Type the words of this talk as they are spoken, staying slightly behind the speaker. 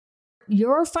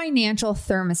your financial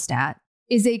thermostat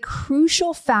is a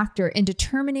crucial factor in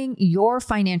determining your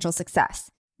financial success.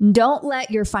 Don't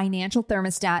let your financial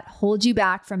thermostat hold you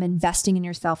back from investing in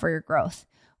yourself or your growth.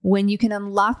 When you can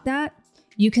unlock that,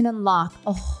 you can unlock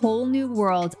a whole new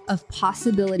world of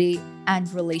possibility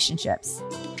and relationships.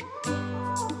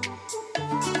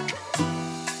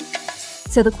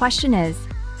 So the question is,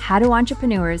 how do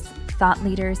entrepreneurs, thought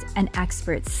leaders, and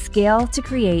experts scale to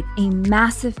create a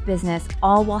massive business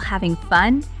all while having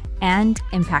fun and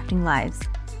impacting lives?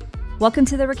 Welcome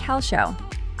to The Raquel Show.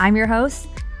 I'm your host,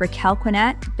 Raquel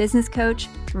Quinnett, business coach,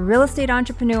 real estate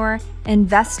entrepreneur,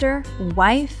 investor,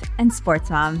 wife, and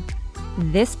sports mom.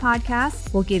 This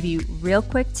podcast will give you real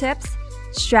quick tips,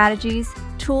 strategies,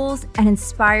 tools, and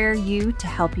inspire you to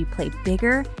help you play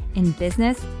bigger in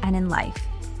business and in life.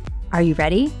 Are you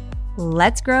ready?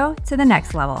 Let's grow to the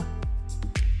next level.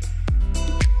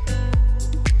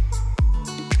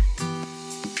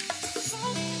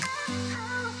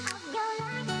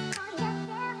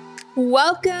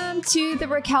 Welcome to The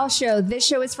Raquel Show. This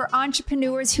show is for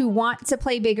entrepreneurs who want to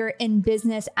play bigger in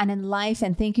business and in life.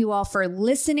 And thank you all for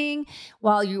listening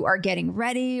while you are getting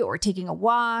ready or taking a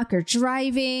walk or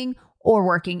driving or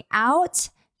working out.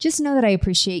 Just know that I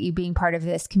appreciate you being part of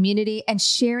this community and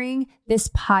sharing this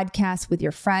podcast with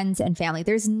your friends and family.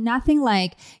 There's nothing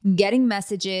like getting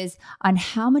messages on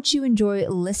how much you enjoy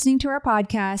listening to our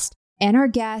podcast and our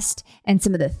guest and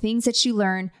some of the things that you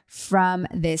learn from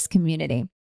this community.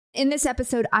 In this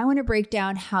episode, I want to break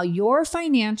down how your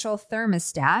financial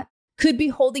thermostat could be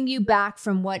holding you back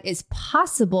from what is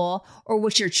possible or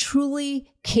what you're truly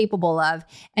capable of.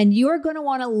 And you're going to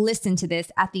want to listen to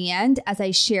this at the end as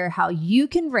I share how you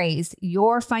can raise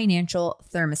your financial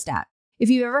thermostat. If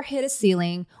you ever hit a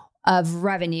ceiling of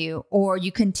revenue or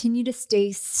you continue to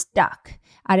stay stuck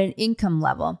at an income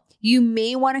level, you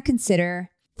may want to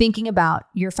consider thinking about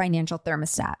your financial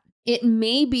thermostat. It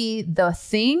may be the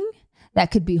thing that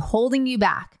could be holding you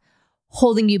back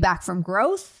from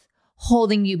growth,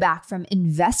 holding you back from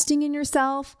investing in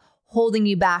yourself, holding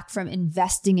you back from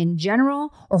investing in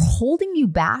general, or holding you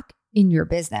back in your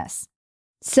business.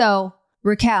 So,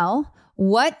 Raquel,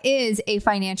 what is a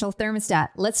financial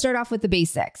thermostat? Let's start off with the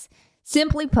basics.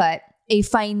 Simply put, a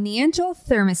financial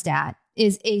thermostat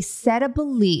is a set of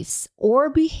beliefs or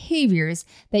behaviors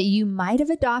that you might have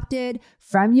adopted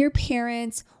from your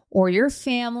parents or your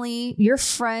family, your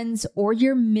friends, or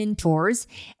your mentors,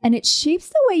 and it shapes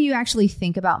the way you actually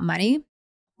think about money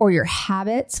or your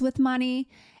habits with money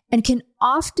and can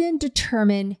often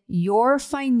determine your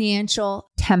financial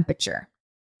temperature.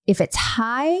 If it's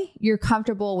high, you're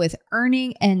comfortable with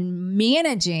earning and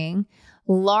managing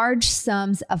large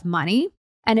sums of money.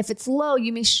 And if it's low,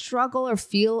 you may struggle or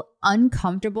feel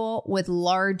uncomfortable with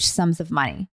large sums of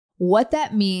money. What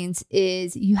that means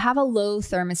is you have a low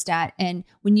thermostat, and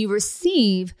when you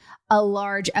receive a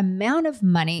large amount of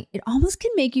money, it almost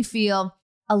can make you feel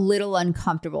a little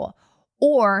uncomfortable,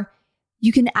 or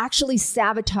you can actually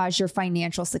sabotage your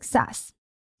financial success.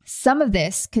 Some of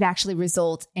this could actually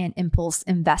result in impulse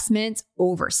investments,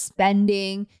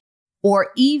 overspending, or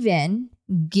even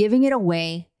giving it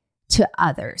away to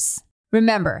others.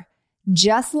 Remember,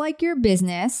 just like your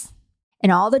business,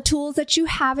 and all the tools that you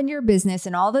have in your business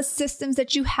and all the systems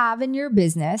that you have in your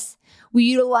business, we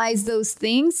utilize those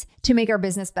things to make our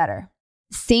business better.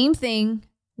 Same thing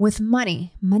with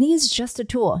money. Money is just a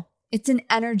tool. It's an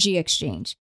energy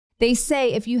exchange. They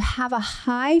say if you have a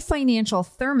high financial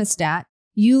thermostat,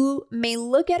 you may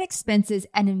look at expenses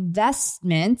and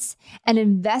investments and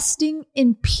investing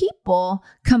in people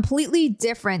completely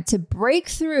different to break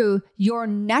through your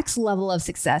next level of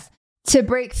success, to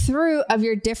break through of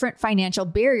your different financial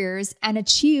barriers and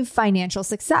achieve financial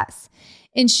success.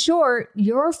 In short,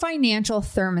 your financial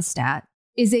thermostat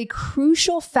is a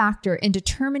crucial factor in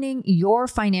determining your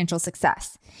financial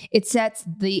success. It sets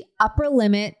the upper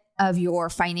limit of your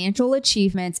financial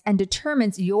achievements and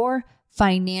determines your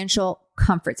financial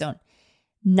comfort zone.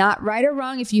 Not right or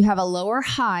wrong if you have a low or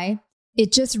high.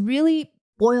 It just really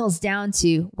boils down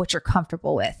to what you're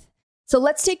comfortable with. So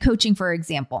let's take coaching, for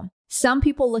example. Some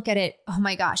people look at it, oh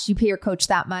my gosh, you pay your coach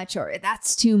that much, or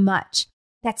that's too much.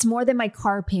 That's more than my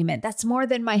car payment. That's more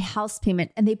than my house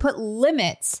payment. And they put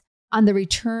limits on the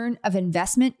return of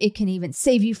investment. It can even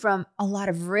save you from a lot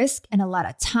of risk and a lot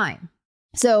of time.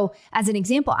 So as an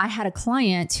example, I had a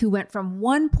client who went from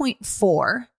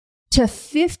 1.4 to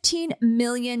 $15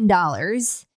 million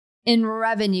in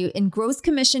revenue in gross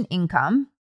commission income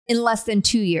in less than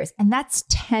 2 years. And that's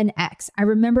 10x. I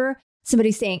remember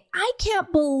somebody saying, I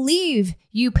can't believe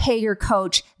you pay your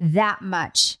coach that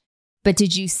much. But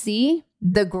did you see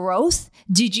the growth?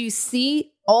 Did you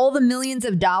see all the millions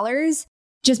of dollars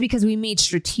just because we made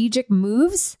strategic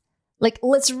moves. Like,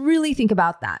 let's really think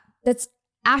about that. That's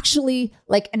actually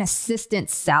like an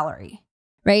assistant's salary,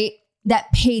 right?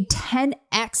 That paid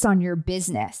 10x on your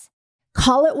business.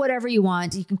 Call it whatever you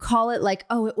want. You can call it like,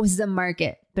 oh, it was the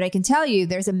market. But I can tell you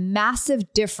there's a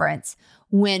massive difference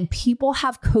when people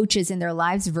have coaches in their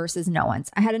lives versus no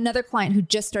one's. I had another client who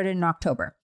just started in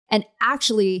October and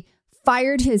actually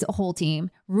fired his whole team,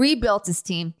 rebuilt his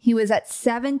team. He was at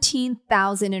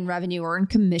 $17,000 in revenue or in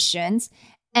commissions.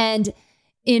 And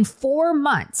in 4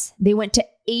 months, they went to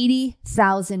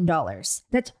 $80,000.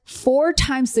 That's 4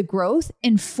 times the growth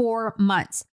in 4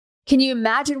 months. Can you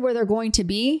imagine where they're going to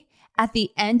be at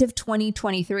the end of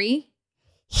 2023?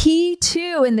 He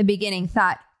too, in the beginning,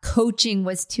 thought coaching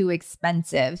was too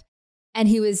expensive and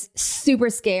he was super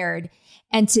scared.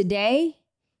 And today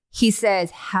he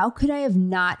says, how could I have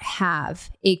not have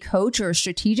a coach or a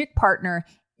strategic partner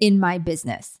in my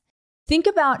business? Think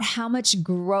about how much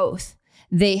growth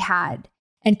they had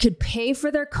and could pay for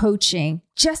their coaching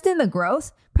just in the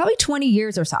growth, probably 20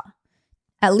 years or so,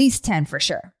 at least 10 for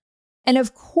sure. And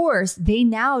of course, they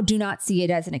now do not see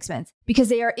it as an expense because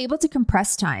they are able to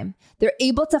compress time. They're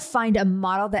able to find a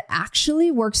model that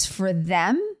actually works for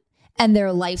them and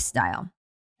their lifestyle.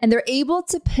 And they're able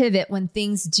to pivot when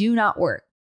things do not work.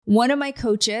 One of my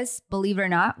coaches, believe it or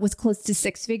not, was close to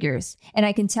 6 figures. And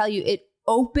I can tell you, it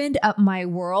opened up my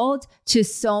world to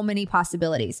so many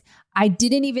possibilities I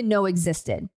didn't even know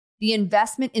existed. The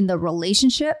investment in the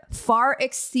relationship far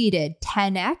exceeded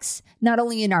 10x, not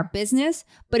only in our business,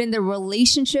 but in the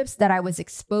relationships that I was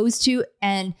exposed to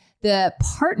and the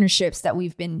partnerships that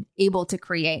we've been able to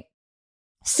create.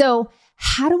 So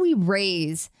how do we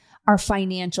raise our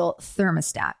financial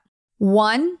thermostat?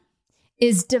 One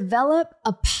is develop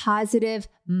a positive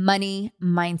money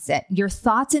mindset. Your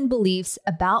thoughts and beliefs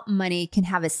about money can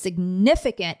have a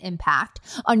significant impact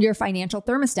on your financial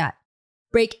thermostat.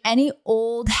 Break any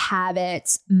old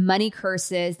habits, money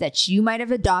curses that you might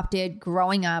have adopted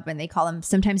growing up, and they call them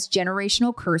sometimes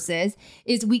generational curses,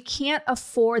 is we can't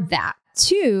afford that.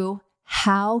 2,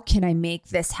 how can I make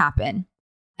this happen?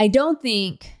 I don't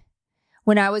think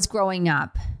when I was growing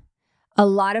up, a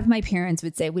lot of my parents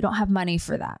would say, we don't have money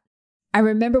for that. I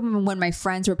remember when my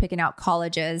friends were picking out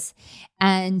colleges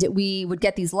and we would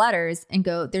get these letters and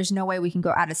go, there's no way we can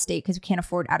go out of state because we can't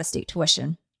afford out of state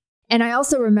tuition. And I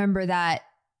also remember that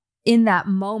in that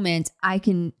moment, I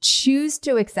can choose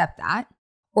to accept that,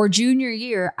 or junior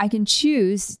year, I can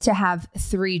choose to have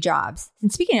 3 jobs.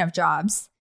 And speaking of jobs,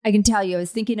 I can tell you, I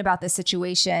was thinking about this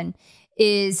situation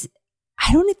is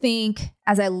I don't think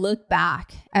as I look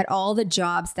back at all the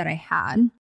jobs that I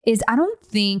had, is I don't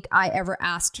think I ever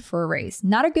asked for a raise.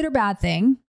 Not a good or bad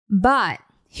thing, but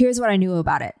here's what I knew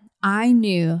about it. I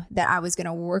knew that I was going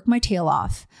to work my tail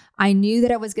off. I knew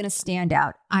that I was going to stand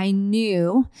out. I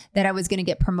knew that I was going to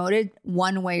get promoted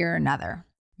one way or another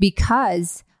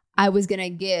because I was going to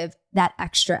give that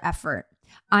extra effort.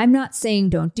 I'm not saying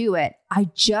don't do it. I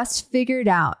just figured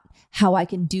out how I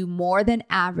can do more than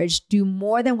average, do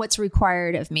more than what's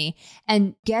required of me,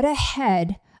 and get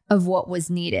ahead of what was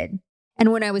needed.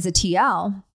 And when I was a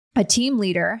TL, a team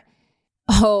leader,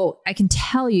 I can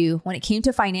tell you when it came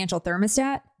to financial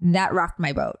thermostat, that rocked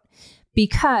my boat.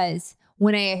 Because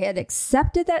when I had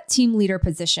accepted that team leader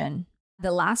position,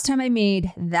 the last time I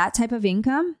made that type of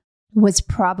income was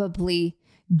probably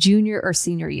junior or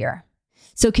senior year.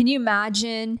 So can you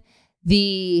imagine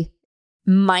the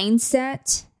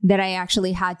mindset that I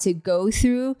actually had to go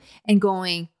through and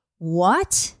going,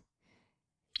 what?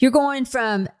 You're going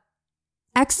from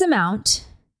X amount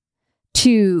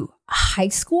to high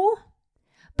school?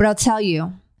 But I'll tell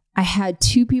you, I had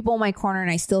 2 people in my corner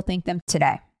and I still thank them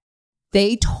today.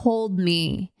 They told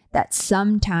me that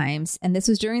sometimes, and this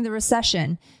was during the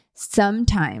recession,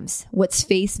 sometimes what's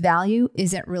face value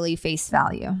isn't really face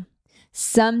value.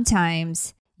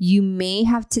 Sometimes you may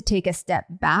have to take a step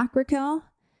back, Raquel,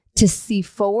 to see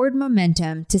forward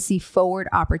momentum, to see forward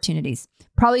opportunities.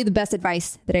 Probably the best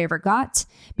advice that I ever got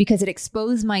because it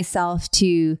exposed myself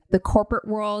to the corporate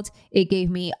world. It gave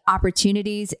me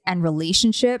opportunities and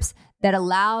relationships that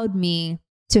allowed me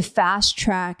to fast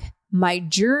track my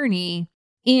journey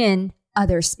in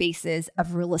other spaces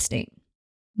of real estate.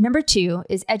 Number 2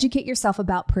 is educate yourself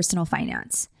about personal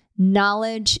finance.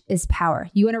 Knowledge is power.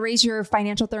 You want to raise your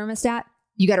financial thermostat?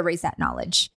 You got to raise that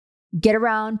knowledge. Get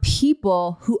around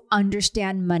people who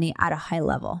understand money at a high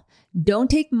level.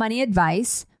 Don't take money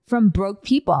advice from broke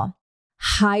people.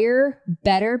 Hire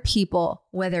better people,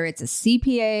 whether it's a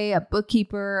CPA, a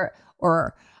bookkeeper,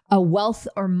 or a wealth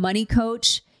or money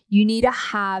coach. You need to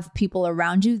have people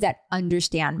around you that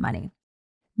understand money.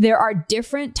 There are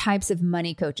different types of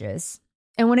money coaches.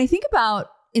 And when I think about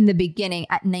in the beginning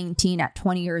at 19, at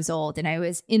 20 years old, and I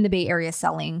was in the Bay Area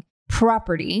selling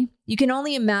property, you can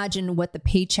only imagine what the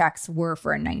paychecks were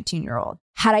for a 19-year-old.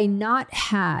 Had I not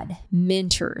had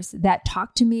mentors that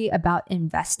talked to me about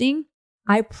investing,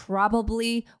 I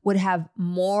probably would have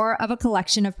more of a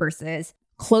collection of purses,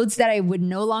 clothes that I would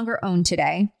no longer own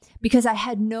today, because I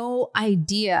had no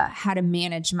idea how to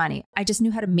manage money. I just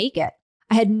knew how to make it.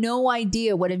 I had no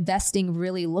idea what investing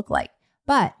really looked like.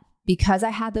 But because I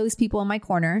had those people in my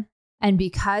corner, and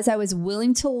because I was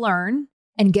willing to learn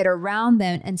and get around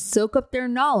them and soak up their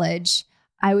knowledge,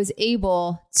 I was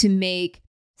able to make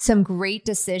some great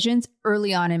decisions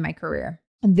early on in my career.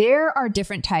 There are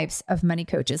different types of money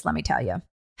coaches, let me tell you.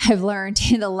 I've learned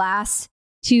in the last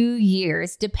 2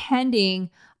 years, depending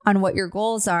on what your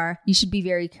goals are, you should be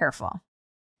very careful.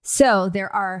 So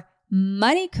there are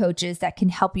money coaches that can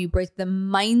help you break the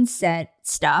mindset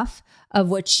stuff of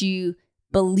what you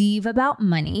believe about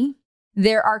money.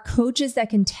 There are coaches that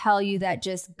can tell you that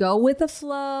just go with the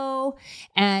flow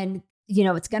and,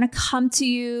 it's going to come to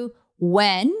you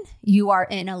when you are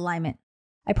in alignment.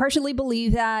 I partially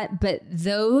believe that, but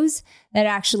those that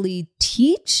actually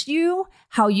teach you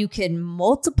how you can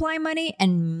multiply money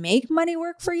and make money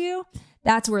work for you,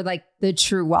 that's where the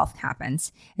true wealth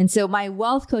happens. And so my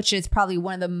wealth coach is probably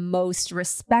one of the most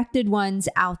respected ones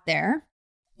out there.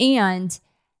 And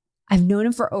I've known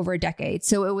him for over a decade.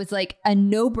 So it was like a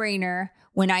no-brainer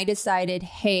when I decided,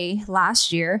 hey,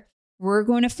 last year, we're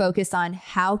going to focus on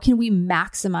how can we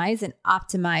maximize and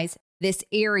optimize this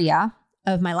area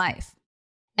of my life.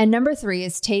 And number 3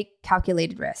 is take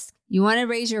calculated risk. You want to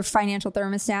raise your financial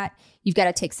thermostat, you've got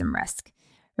to take some risk,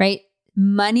 right?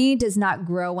 Money does not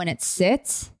grow when it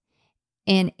sits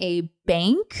in a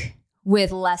bank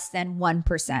with less than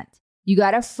 1%. You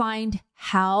got to find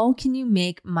how can you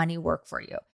make money work for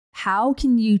you? How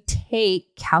can you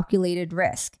take calculated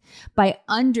risk by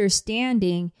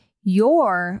understanding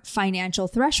your financial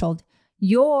threshold,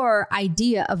 your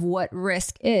idea of what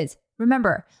risk is?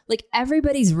 Remember,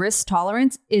 everybody's risk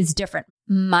tolerance is different.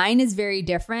 Mine is very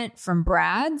different from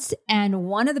Brad's. And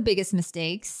one of the biggest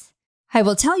mistakes I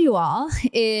will tell you all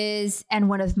is, and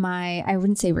one of my, I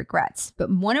wouldn't say regrets, but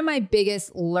one of my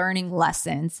biggest learning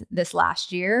lessons this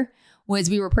last year was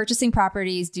we were purchasing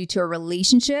properties due to a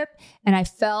relationship. And I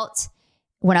felt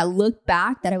when I look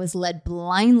back that I was led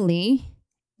blindly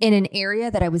in an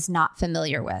area that I was not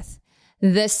familiar with.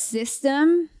 The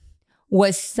system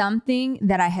was something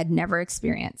that I had never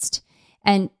experienced.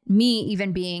 And me,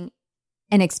 even being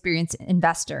an experienced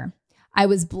investor, I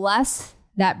was blessed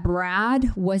that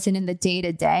Brad wasn't in the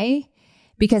day-to-day,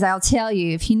 because I'll tell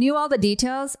you, if he knew all the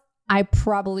details, I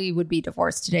probably would be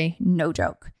divorced today. No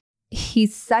joke.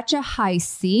 He's such a high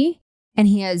C and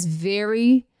he has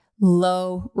very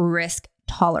low risk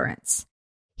tolerance.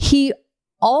 He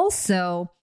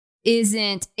also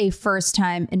isn't a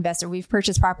first-time investor. We've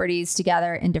purchased properties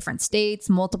together in different states,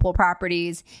 multiple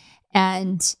properties,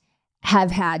 and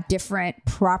have had different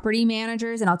property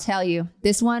managers. And I'll tell you,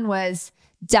 this one was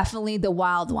definitely the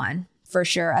wild one for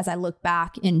sure, as I look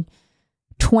back in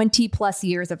 20 plus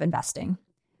years of investing.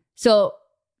 So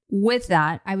with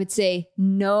that, I would say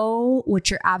know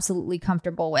what you're absolutely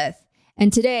comfortable with.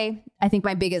 And today, I think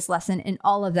my biggest lesson in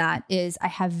all of that is I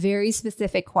have very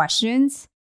specific questions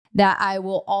that I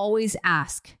will always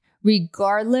ask,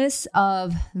 regardless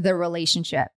of the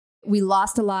relationship. We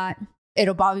lost a lot.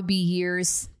 It'll probably be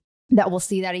years that we'll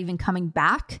see that even coming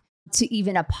back to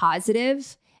even a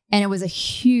positive. And it was a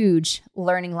huge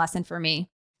learning lesson for me.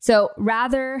 So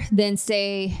rather than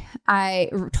say I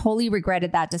totally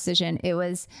regretted that decision, it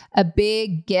was a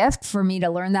big gift for me to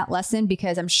learn that lesson,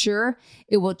 because I'm sure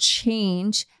it will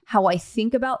change how I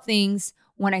think about things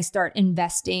when I start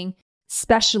investing,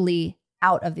 especially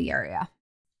out of the area.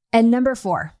 And number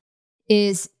 4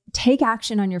 is take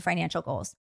action on your financial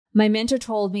goals. My mentor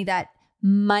told me that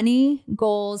money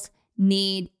goals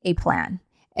need a plan.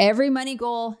 Every money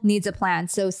goal needs a plan.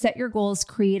 So set your goals,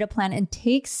 create a plan, and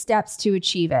take steps to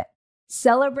achieve it.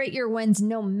 Celebrate your wins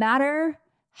no matter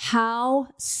how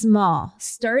small.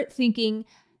 Start thinking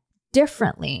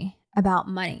differently about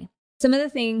money. Some of the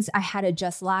things I had to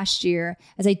adjust last year,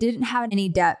 as I didn't have any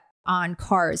debt on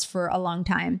cars for a long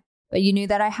time, but you knew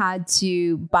that I had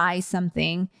to buy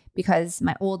something because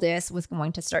my oldest was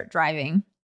going to start driving.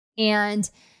 And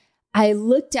I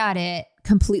looked at it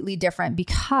completely different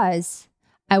because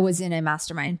I was in a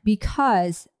mastermind,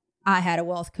 because I had a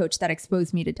wealth coach that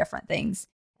exposed me to different things.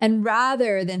 And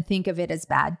rather than think of it as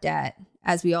bad debt,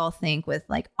 as we all think with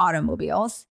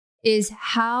automobiles, is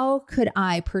how could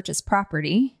I purchase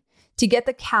property to get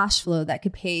the cash flow that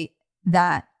could pay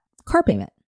that car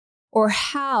payment? Or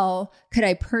how could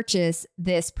I purchase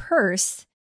this purse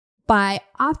by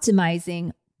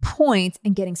optimizing points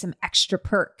and getting some extra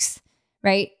perks,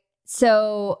 right?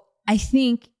 So I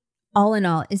think all in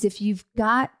all is if you've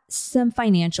got some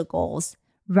financial goals,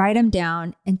 write them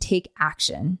down and take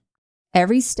action.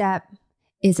 Every step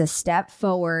is a step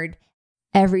forward.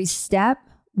 Every step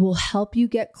will help you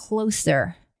get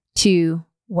closer to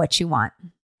what you want.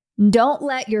 Don't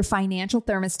let your financial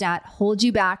thermostat hold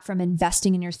you back from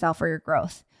investing in yourself or your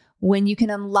growth. When you can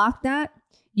unlock that,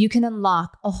 you can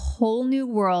unlock a whole new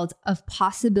world of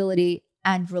possibility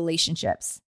and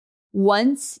relationships.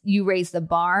 Once you raise the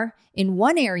bar in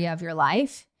one area of your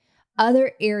life,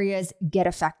 other areas get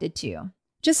affected too.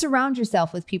 Just surround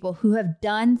yourself with people who have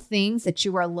done things that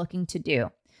you are looking to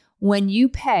do. When you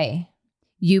pay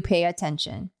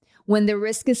attention. When the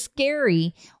risk is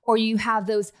scary or you have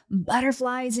those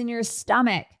butterflies in your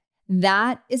stomach,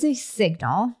 that is a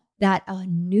signal that a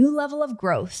new level of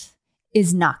growth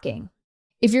is knocking.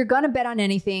 If you're going to bet on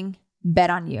anything,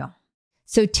 bet on you.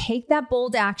 So take that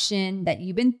bold action that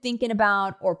you've been thinking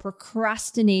about or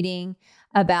procrastinating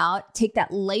about. Take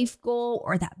that life goal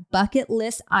or that bucket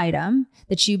list item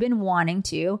that you've been wanting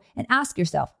to and ask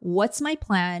yourself, what's my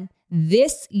plan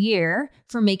this year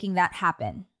for making that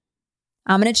happen?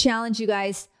 I'm going to challenge you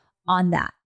guys on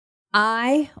that.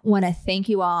 I want to thank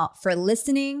you all for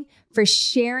listening, for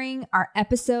sharing our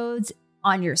episodes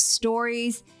on your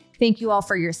stories. Thank you all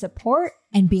for your support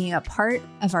and being a part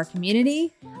of our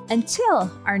community. Until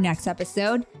our next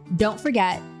episode, don't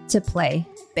forget to play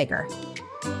bigger.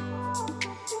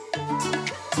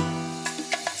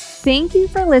 Thank you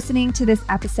for listening to this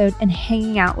episode and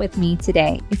hanging out with me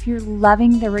today. If you're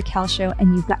loving The Raquel Show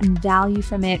and you've gotten value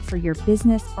from it for your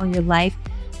business or your life,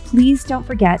 please don't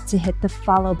forget to hit the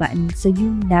follow button so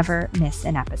you never miss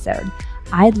an episode.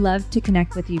 I'd love to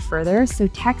connect with you further, so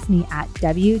text me at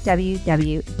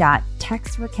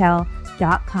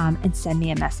www.textraquel.com and send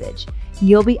me a message.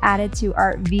 You'll be added to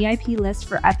our VIP list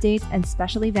for updates and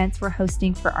special events we're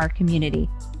hosting for our community.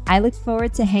 I look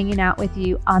forward to hanging out with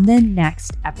you on the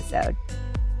next episode.